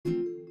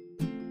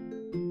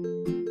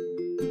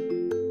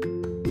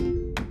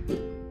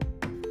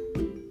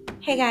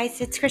Hey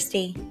guys, it's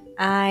Christy.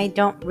 I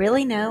don't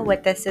really know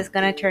what this is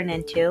going to turn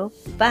into,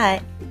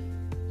 but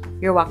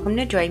you're welcome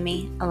to join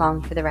me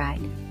along for the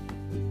ride.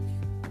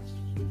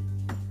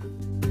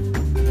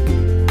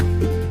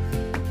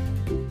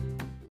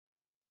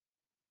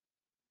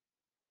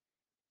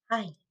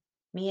 Hi,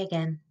 me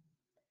again.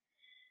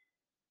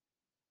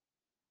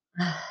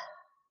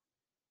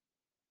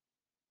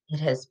 It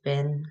has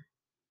been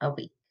a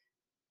week.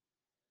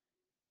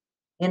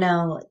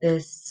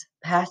 This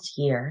past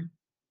year,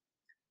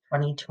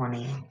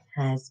 2020,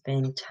 has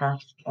been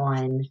tough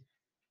on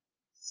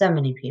so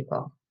many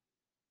people.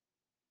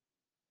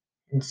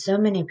 And so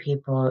many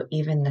people,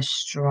 even the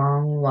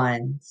strong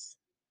ones,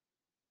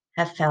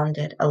 have found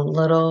it a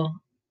little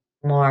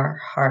more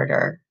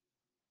harder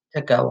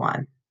to go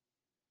on.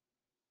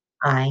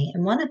 I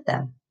am one of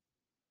them.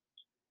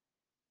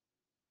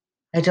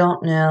 I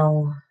don't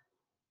know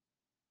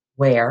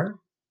where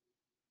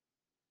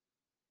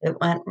it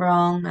went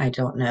wrong. I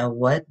don't know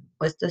what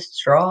was the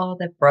straw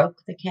that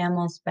broke the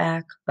camel's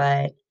back,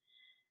 but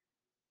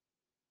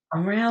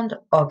around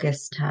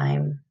August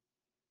time,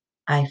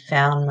 I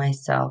found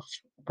myself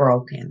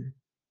broken.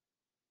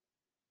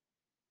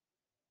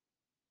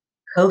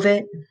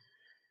 COVID,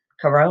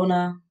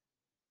 Corona,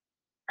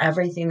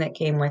 everything that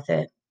came with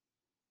it,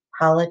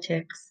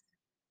 politics,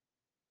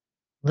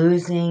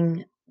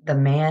 losing the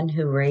man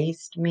who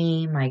raised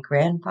me, my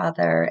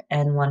grandfather,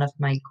 and one of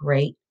my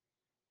great,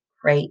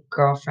 great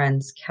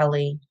girlfriends,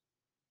 Kelly,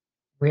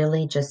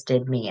 really just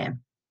did me in.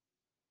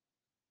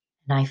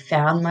 And I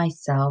found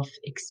myself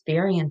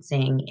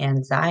experiencing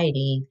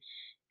anxiety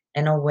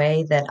in a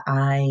way that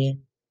I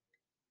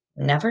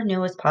never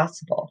knew was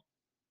possible.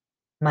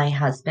 My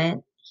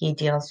husband, he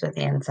deals with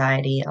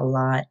anxiety a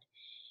lot,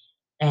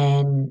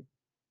 and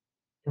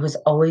it was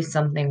always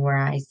something where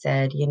I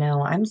said,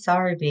 I'm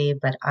sorry, babe,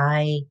 but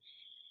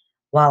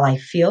while I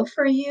feel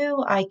for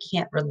you, I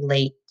can't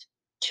relate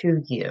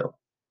to you.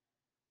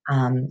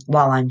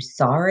 While I'm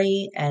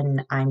sorry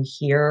and I'm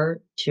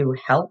here to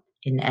help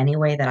in any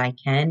way that I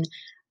can,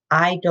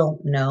 I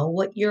don't know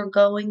what you're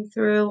going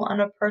through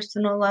on a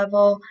personal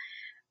level.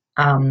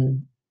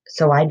 Um,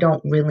 so I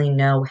don't really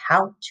know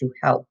how to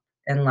help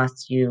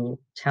unless you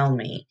tell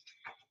me.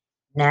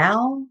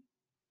 Now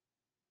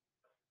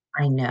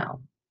I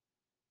know.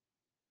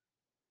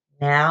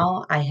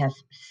 Now I have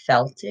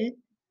felt it.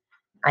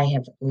 I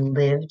have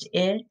lived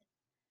it.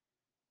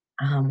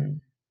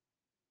 Um,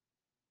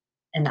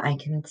 and I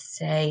can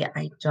say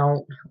I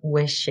don't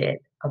wish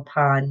it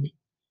upon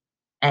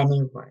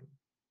anyone.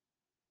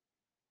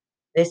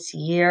 This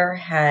year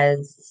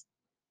has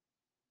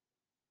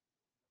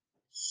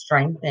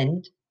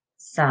strengthened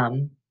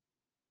some,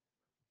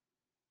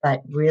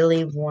 but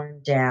really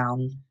worn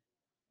down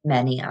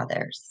many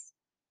others.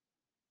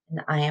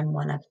 And I am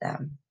one of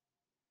them.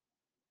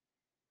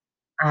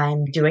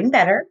 I'm doing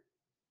better.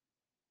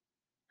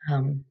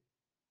 Um,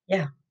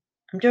 yeah,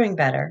 I'm doing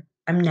better.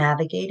 I'm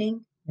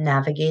navigating.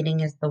 Navigating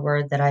is the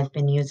word that I've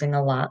been using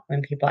a lot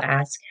when people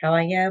ask how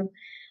I am.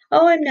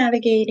 Oh, I'm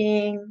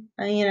navigating.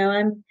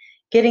 I'm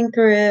getting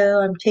through.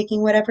 I'm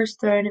taking whatever's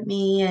thrown at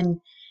me and,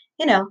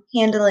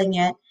 handling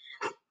it.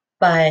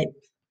 But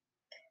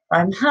if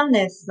I'm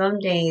honest, some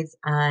days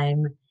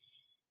I'm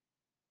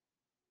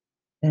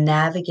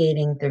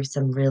navigating through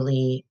some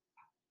really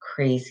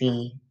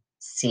crazy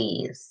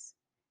seas.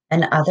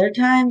 And other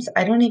times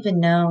I don't even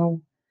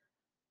know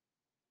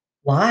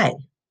why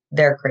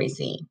they're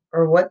crazy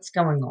or what's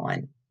going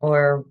on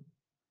or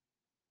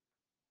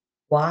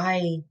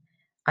why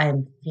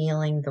I'm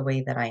feeling the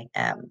way that I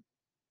am.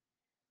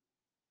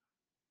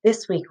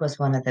 This week was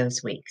one of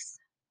those weeks.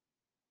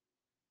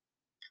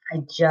 I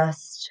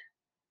just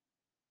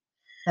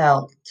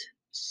felt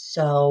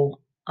so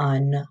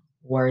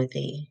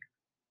unworthy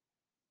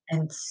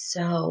and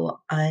so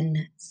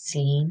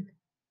unseen.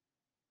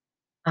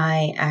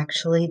 I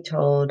actually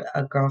told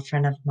a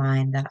girlfriend of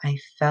mine that I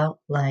felt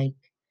like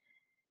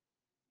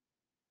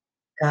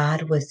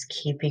God was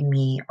keeping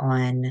me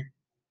on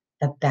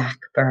the back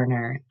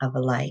burner of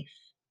a life.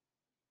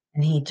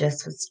 And he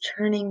just was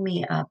turning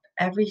me up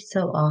every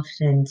so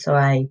often so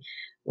I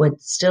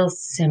would still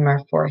simmer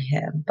for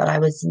him, but I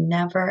was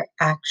never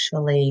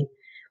actually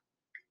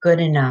good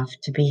enough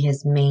to be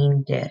his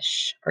main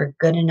dish or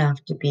good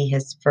enough to be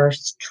his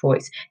first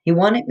choice. He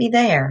wanted me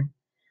there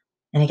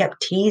and he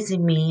kept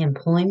teasing me and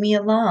pulling me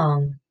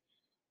along,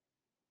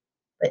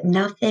 but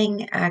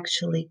nothing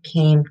actually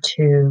came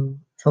to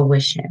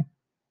fruition.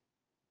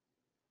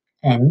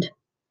 And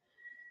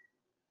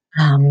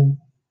um,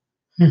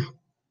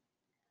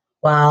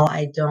 while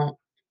I don't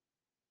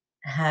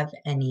have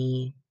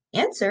any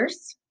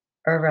answers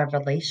or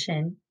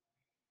revelation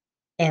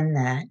in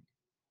that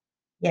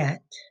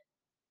yet,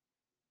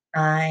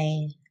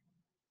 I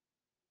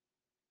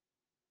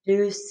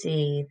do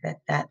see that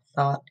that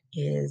thought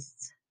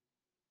is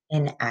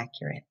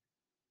inaccurate.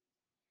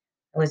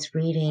 I was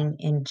reading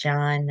in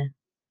John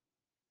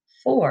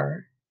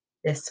 4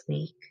 this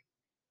week,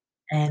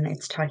 and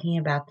it's talking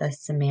about the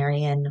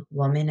Samaritan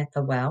woman at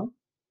the well.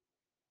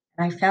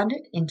 And I found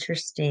it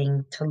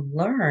interesting to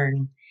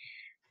learn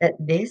that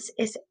this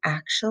is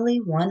actually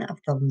one of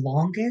the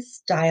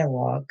longest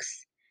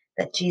dialogues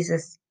that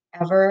Jesus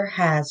ever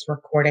has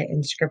recorded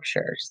in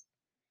scriptures.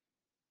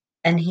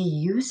 And he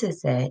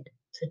uses it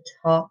to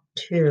talk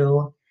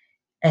to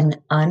an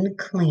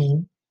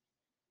unclean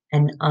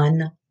and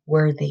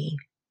unworthy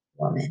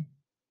woman.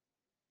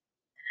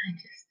 I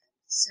just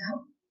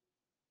so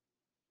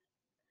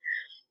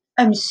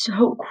I'm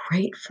so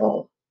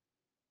grateful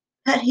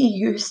that he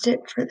used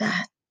it for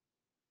that.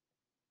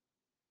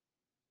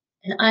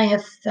 And I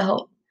have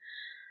felt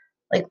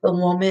like the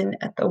woman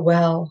at the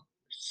well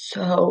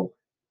so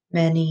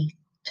many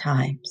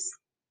times.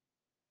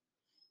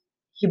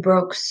 He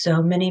broke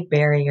so many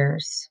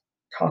barriers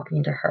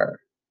talking to her.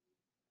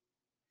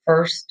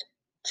 First,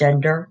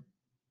 gender.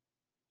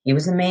 He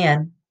was a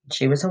man,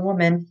 she was a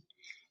woman,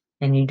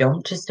 and you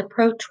don't just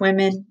approach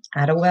women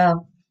at a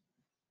well.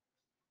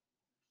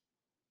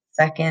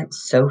 Second,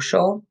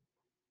 social.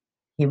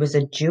 He was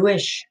a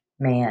Jewish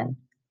man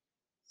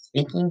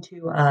speaking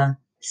to a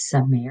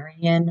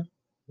Samaritan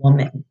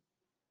woman.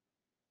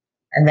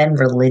 And then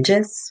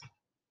religious.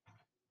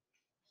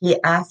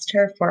 He asked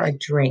her for a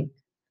drink.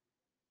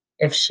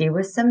 If she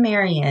was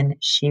Samaritan,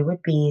 she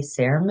would be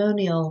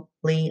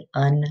ceremonially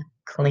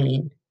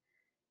unclean,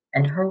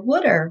 and her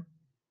water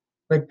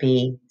would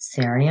be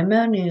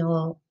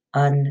ceremonial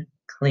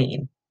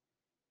unclean.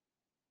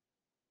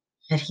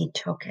 Yet he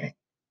took it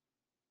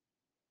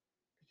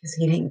because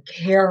he didn't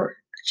care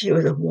that she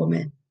was a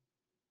woman,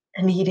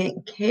 and he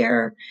didn't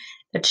care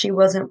that she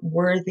wasn't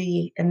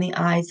worthy in the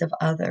eyes of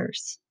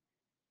others.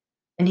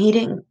 And he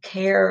didn't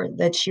care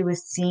that she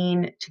was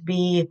seen to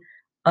be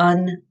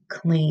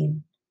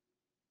unclean.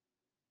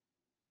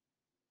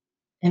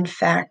 In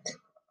fact,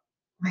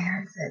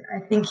 where is it?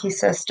 I think he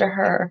says to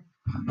her,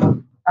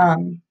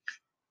 um,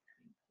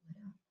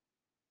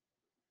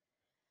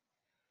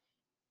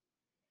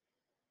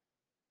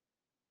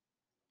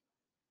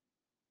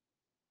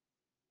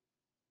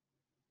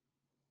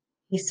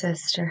 he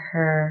says to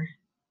her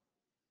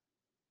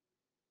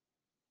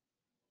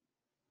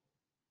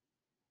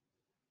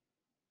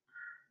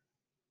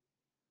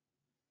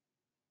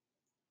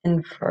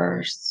in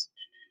verse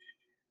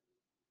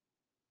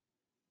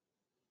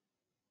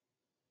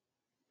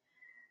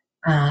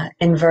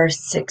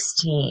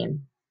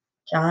 16,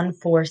 John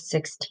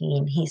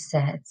 4:16, he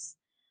says,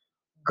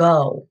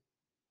 "Go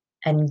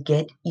and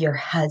get your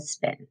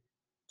husband."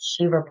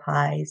 She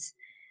replies,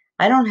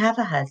 "I don't have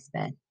a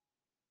husband."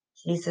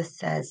 Jesus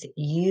says,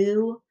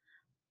 "You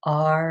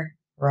are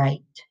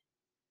right.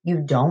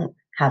 You don't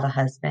have a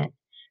husband,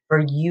 for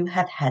you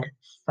have had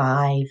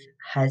 5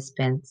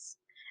 husbands,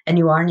 and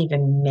you aren't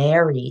even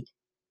married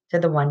to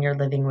the one you're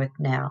living with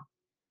now.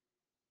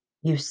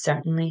 You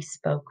certainly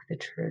spoke the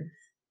truth."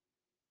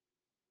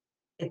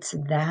 It's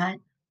that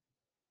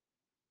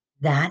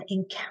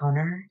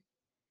encounter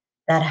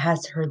that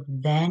has her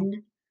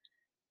then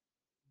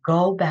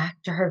go back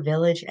to her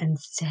village and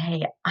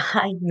say,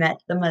 "I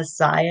met the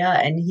Messiah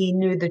and he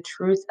knew the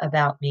truth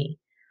about me."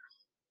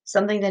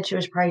 Something that she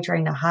was probably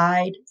trying to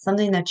hide,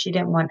 something that she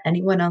didn't want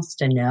anyone else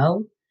to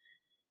know,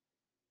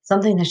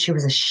 something that she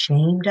was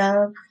ashamed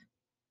of.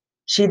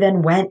 She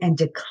then went and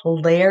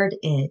declared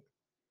it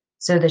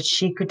so that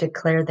she could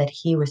declare that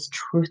he was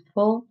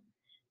truthful,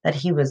 that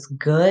he was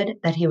good,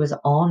 that he was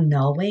all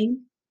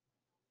knowing.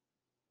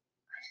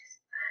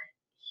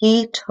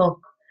 He took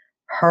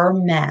her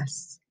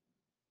mess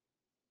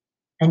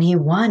and he,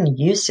 one,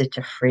 used it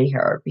to free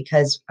her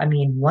because, I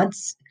mean,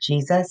 once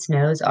Jesus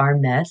knows our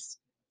mess,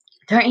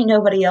 there ain't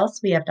nobody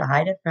else we have to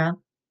hide it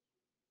from.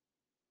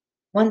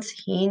 Once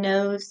he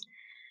knows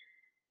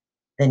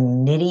the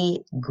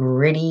nitty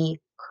gritty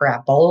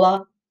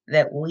crapola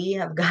that we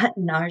have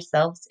gotten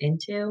ourselves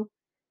into,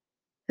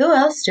 who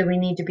else do we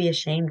need to be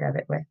ashamed of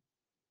it with?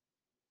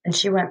 And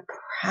she went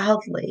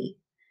proudly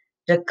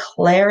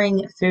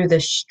declaring through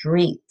the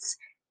streets,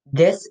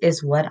 "This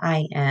is what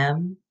I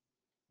am."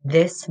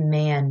 This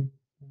man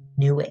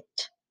knew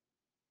it.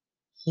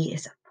 He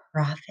is a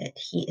prophet.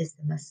 He is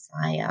the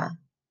Messiah.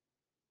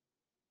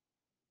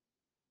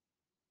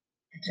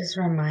 It just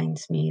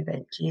reminds me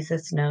that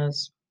Jesus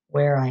knows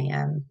where I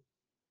am.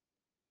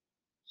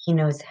 He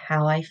knows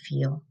how I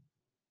feel.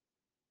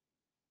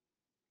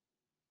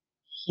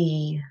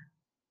 He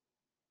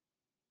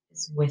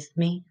is with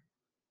me,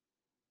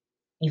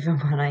 even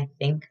when I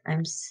think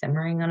I'm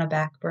simmering on a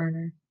back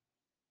burner.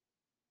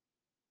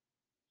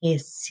 He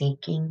is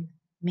seeking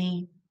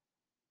me.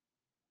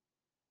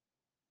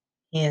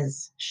 He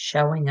is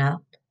showing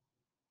up,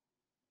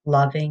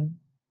 loving,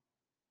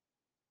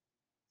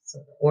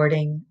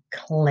 supporting,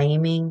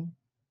 claiming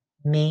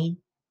me.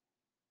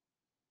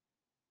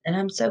 And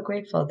I'm so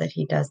grateful that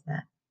he does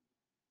that.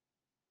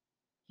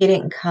 He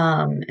didn't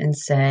come and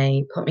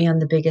say, "Put me on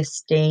the biggest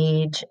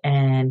stage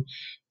and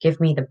give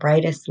me the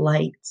brightest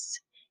lights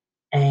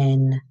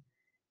and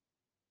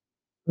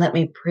let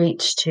me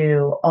preach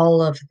to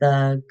all of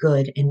the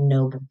good and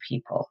noble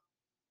people."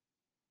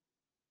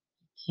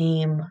 He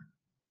came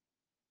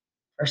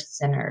for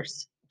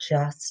sinners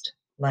just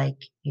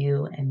like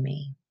you and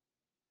me.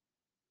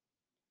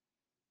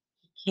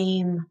 He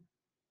came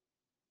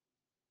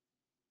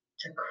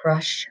to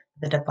crush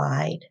the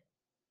divide,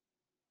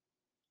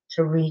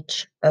 to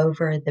reach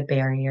over the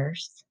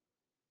barriers,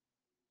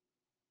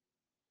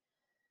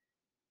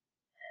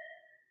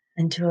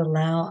 and to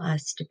allow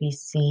us to be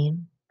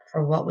seen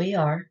for what we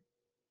are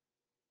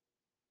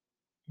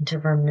and to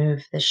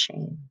remove the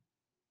shame.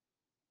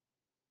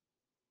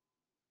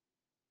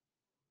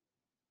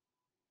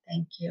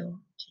 Thank you,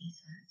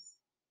 Jesus.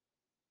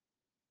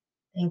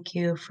 Thank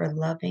you for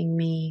loving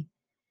me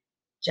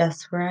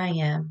just where I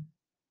am.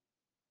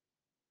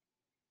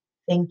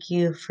 Thank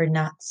you for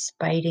not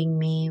spiting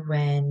me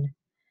when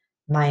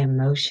my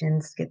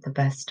emotions get the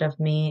best of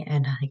me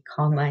and I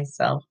call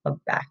myself a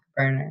back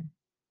burner.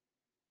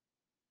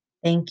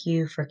 Thank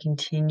you for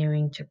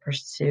continuing to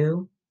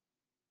pursue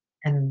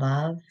and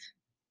love.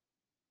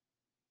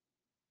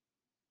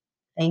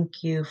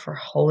 Thank you for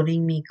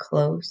holding me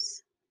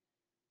close.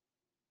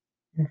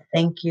 And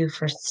thank you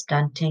for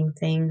stunting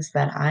things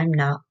that I'm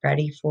not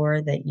ready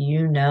for, that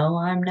you know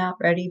I'm not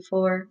ready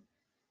for,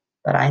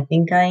 but I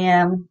think I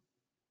am.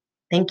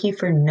 Thank you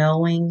for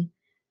knowing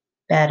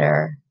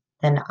better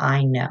than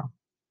I know.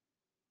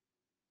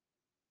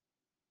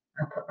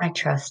 I put my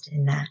trust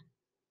in that.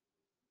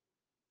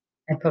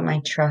 I put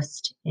my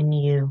trust in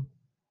you.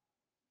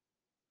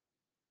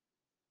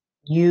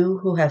 You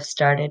who have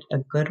started a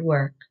good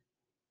work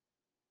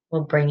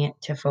will bring it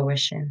to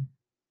fruition.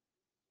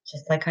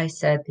 Just like I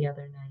said the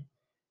other night,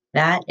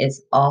 that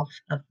is off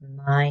of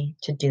my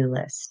to-do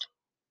list.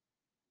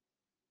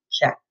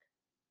 Check,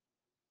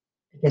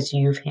 because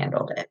you've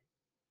handled it.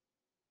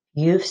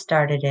 You've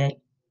started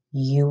it.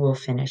 You will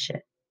finish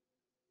it.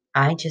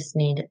 I just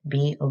need to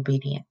be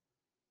obedient.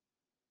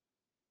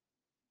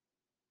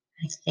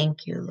 I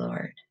thank you,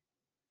 Lord.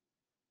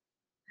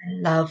 I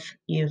love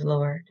you,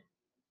 Lord.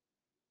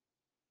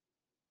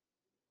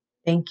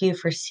 Thank you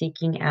for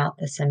seeking out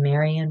the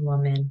Samaritan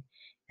woman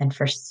and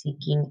for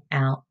seeking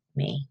out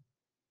me.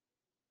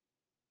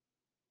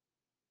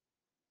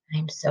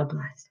 I'm so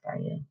blessed by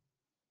you.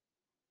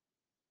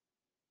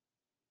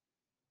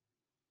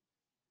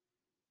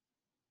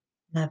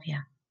 Love you.